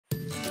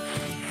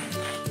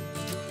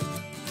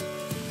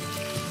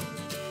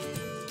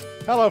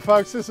Hello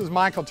folks, this is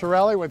Michael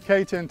Torelli with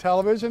K10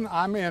 Television.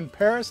 I'm in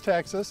Paris,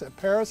 Texas at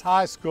Paris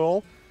High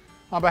School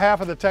on behalf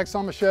of the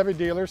Texoma Chevy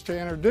dealers to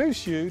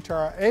introduce you to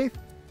our 8th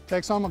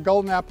Texoma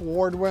Golden Apple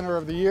Award winner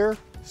of the year,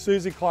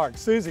 Susie Clark.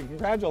 Susie,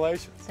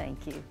 congratulations.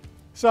 Thank you.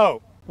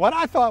 So, what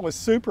I thought was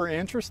super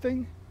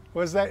interesting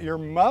was that your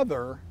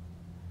mother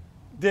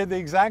did the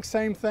exact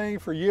same thing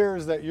for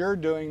years that you're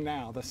doing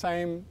now, the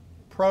same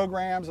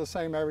programs, the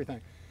same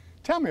everything.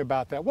 Tell me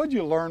about that. What did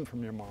you learn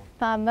from your mom?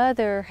 My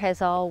mother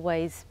has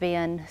always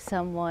been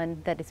someone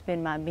that has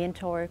been my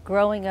mentor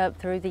growing up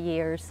through the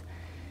years.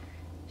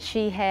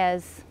 She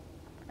has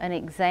an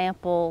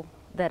example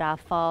that I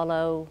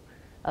follow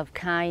of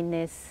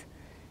kindness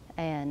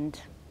and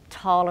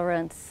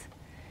tolerance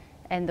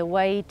and the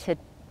way to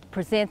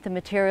present the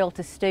material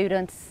to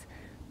students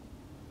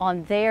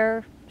on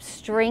their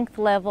strength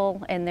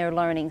level and their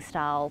learning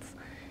styles.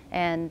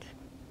 And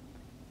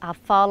I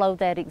follow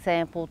that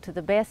example to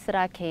the best that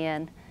I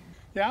can.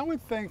 Yeah, I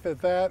would think that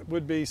that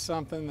would be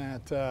something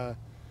that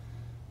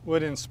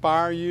would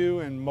inspire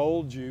you and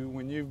mold you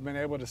when you've been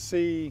able to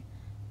see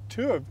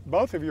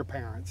both of your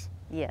parents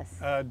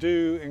Yes.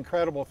 do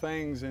incredible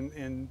things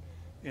in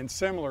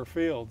similar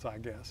fields, I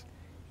guess.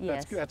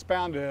 Yes. That's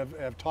bound to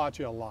have taught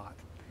you a lot.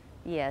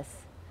 Yes.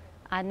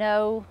 I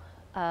know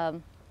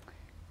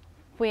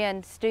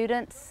when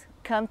students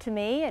come to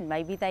me and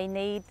maybe they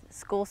need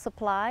school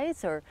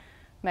supplies or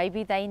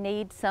maybe they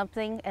need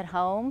something at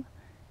home,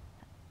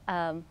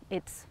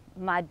 it's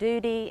my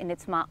duty and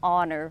it's my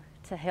honor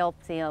to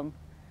help them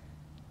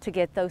to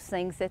get those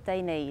things that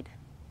they need.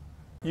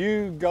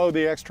 You go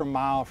the extra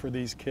mile for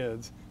these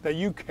kids, that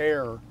you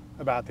care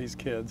about these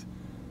kids.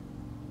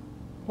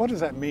 What does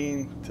that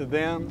mean to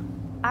them?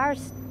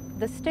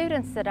 The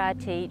students that I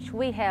teach,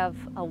 we have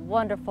a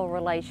wonderful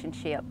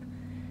relationship,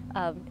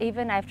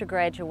 even after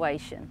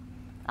graduation.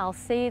 I'll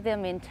see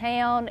them in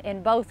town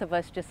and both of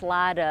us just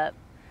light up.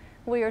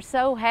 We are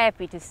so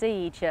happy to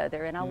see each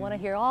other, and I want to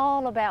hear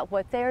all about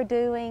what they're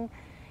doing,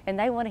 and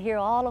they want to hear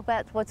all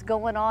about what's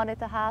going on at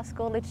the high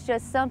school. It's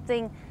just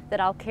something that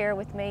I'll carry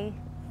with me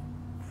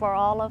for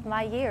all of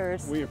my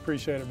years. We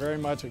appreciate it very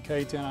much at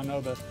K10. I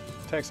know the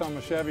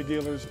Texoma Chevy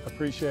dealers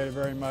appreciate it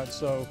very much,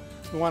 so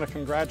we want to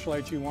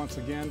congratulate you once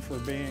again for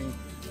being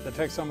the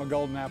Texoma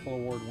Golden Apple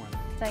Award winner.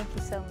 Thank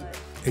you so much.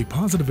 A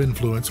positive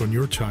influence on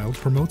your child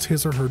promotes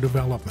his or her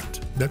development.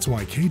 That's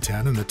why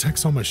K10 and the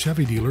Texoma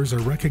Chevy dealers are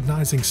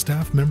recognizing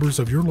staff members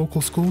of your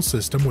local school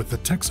system with the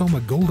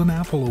Texoma Golden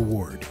Apple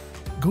Award.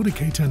 Go to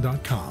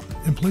K10.com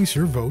and place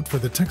your vote for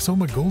the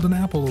Texoma Golden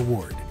Apple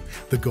Award.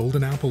 The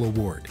Golden Apple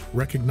Award,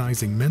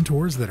 recognizing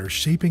mentors that are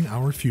shaping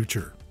our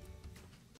future.